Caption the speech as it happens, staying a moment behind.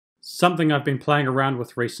Something I've been playing around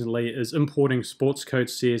with recently is importing SportsCode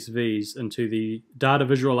CSVs into the data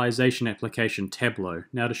visualization application Tableau.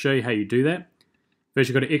 Now, to show you how you do that, first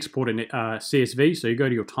you've got to export a CSV. So you go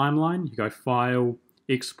to your timeline, you go File,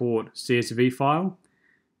 Export CSV file,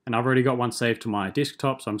 and I've already got one saved to my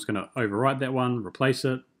desktop, so I'm just going to overwrite that one, replace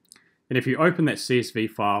it. And if you open that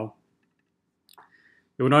CSV file,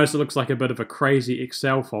 you'll notice it looks like a bit of a crazy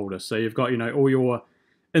Excel folder. So you've got, all your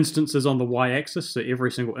instances on the y-axis, so every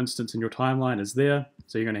single instance in your timeline is there.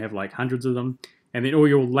 So you're going to have like hundreds of them. And then all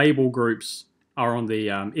your label groups are on the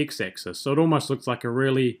x-axis. So it almost looks like a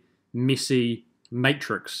really messy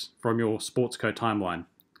matrix from your SportsCode timeline.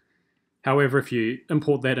 However, if you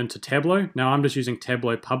import that into Tableau, now I'm just using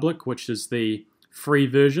Tableau Public, which is the free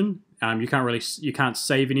version. You can't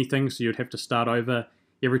save anything, so you'd have to start over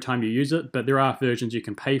every time you use it. But there are versions you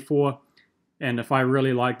can pay for. And if I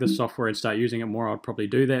really like this software and start using it more, I'd probably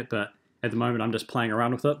do that. But at the moment, I'm just playing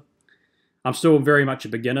around with it. I'm still very much a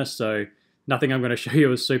beginner, so nothing I'm going to show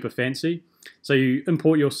you is super fancy. So you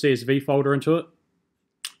import your CSV folder into it.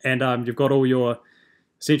 And you've got all your,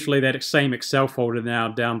 essentially that same Excel folder now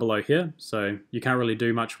down below here. So you can't really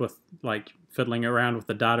do much with like fiddling around with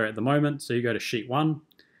the data at the moment. So you go to Sheet 1.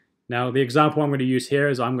 Now the example I'm going to use here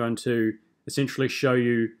is I'm going to essentially show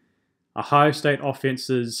you Ohio State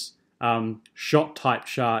offense's shot type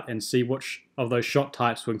chart and see which of those shot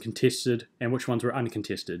types were contested and which ones were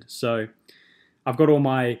uncontested. So I've got all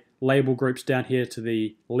my label groups down here to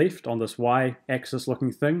the left on this y-axis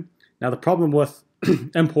looking thing. Now the problem with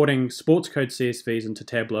importing SportsCode CSVs into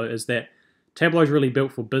Tableau is that Tableau is really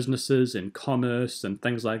built for businesses and commerce and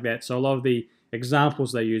things like that. So a lot of the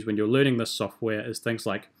examples they use when you're learning this software is things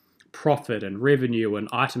like profit and revenue and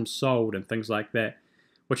items sold and things like that,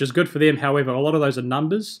 which is good for them. However, a lot of those are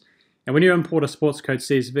numbers. And when you import a SportsCode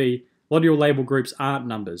CSV, a lot of your label groups aren't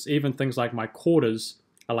numbers. Even things like my quarters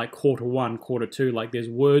are like quarter 1, quarter 2, like there's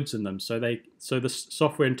words in them. So the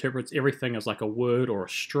software interprets everything as like a word or a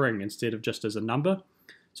string instead of just as a number.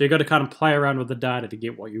 So you've got to kind of play around with the data to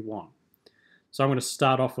get what you want. So I'm going to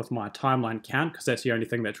start off with my timeline count because that's the only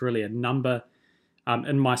thing that's really a number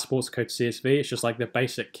in my SportsCode CSV. It's just like the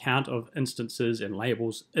basic count of instances and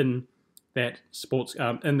labels in that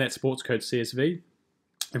SportsCode CSV.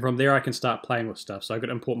 And from there, I can start playing with stuff. So I could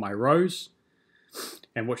import my rows,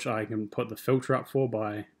 and which I can put the filter up for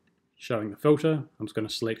by showing the filter. I'm just going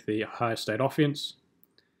to select the Ohio State offense.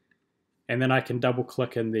 And then I can double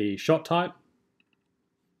click in the shot type.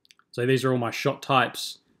 So these are all my shot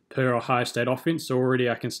types per Ohio State offense. So already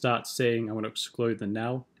I can start seeing, I'm going to exclude the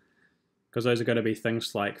null, because those are going to be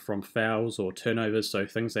things like from fouls or turnovers, so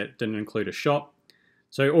things that didn't include a shot.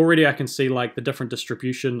 So already I can see like the different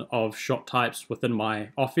distribution of shot types within my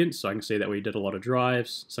offense. So I can see that we did a lot of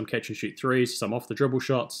drives, some catch and shoot threes, some off the dribble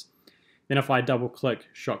shots. Then if I double click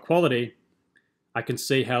shot quality, I can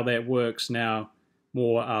see how that works now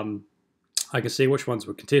more. I can see which ones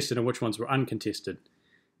were contested and which ones were uncontested.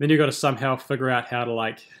 Then you've got to somehow figure out how to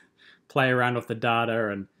like play around with the data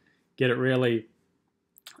and get it really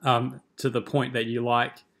to the point that you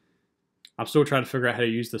like. I'm still trying to figure out how to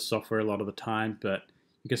use this software a lot of the time, but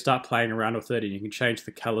you can start playing around with it and you can change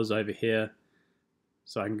the colors over here.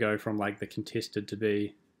 So I can go from like the contested to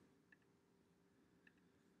be,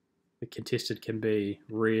 the contested can be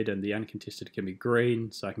red and the uncontested can be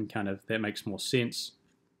green. So I can kind of, that makes more sense.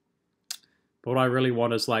 But what I really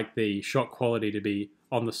want is like the shot quality to be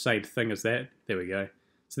on the same thing as that. There we go.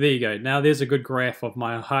 So there you go. Now there's a good graph of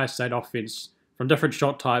my Ohio State offense from different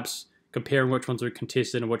shot types, comparing which ones are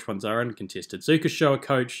contested and which ones are uncontested. So you could show a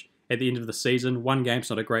coach at the end of the season. One game's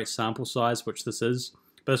not a great sample size, which this is,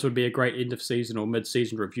 but this would be a great end of season or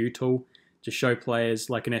mid-season review tool to show players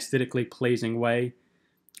like an aesthetically pleasing way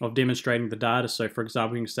of demonstrating the data. So for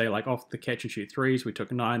example, you can say like off the catch and shoot threes, we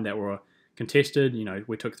took 9 that were contested,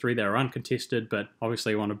 we took 3 that were uncontested, but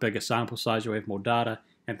obviously you want a bigger sample size, you have more data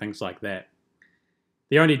and things like that.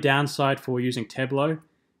 The only downside for using Tableau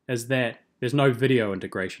is that there's no video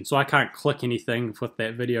integration. So I can't click anything with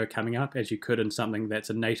that video coming up as you could in something that's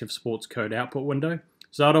a native SportsCode output window.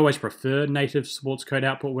 So I'd always prefer native SportsCode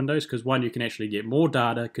output windows because one, you can actually get more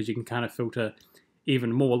data because you can kind of filter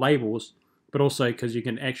even more labels, but also because you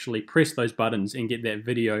can actually press those buttons and get that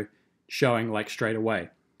video showing like straight away.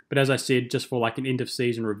 But as I said, just for like an end of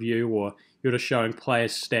season review or you're just showing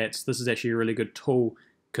players stats, this is actually a really good tool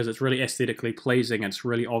because it's really aesthetically pleasing and it's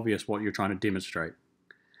really obvious what you're trying to demonstrate.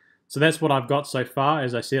 So that's what I've got so far.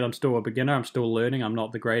 As I said, I'm still a beginner. I'm still learning. I'm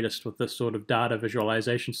not the greatest with this sort of data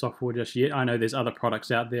visualization software just yet. I know there's other products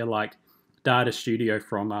out there like Data Studio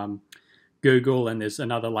from Google, and there's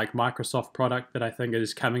another like Microsoft product that I think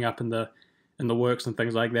is coming up in the works and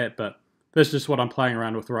things like that. But this is just what I'm playing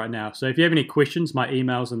around with right now. So if you have any questions, my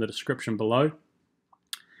email's in the description below.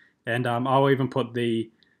 And I'll even put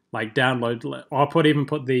the download. I'll even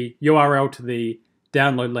put the URL to the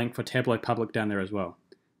download link for Tableau Public down there as well.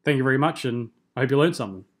 Thank you very much, and I hope you learned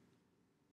something.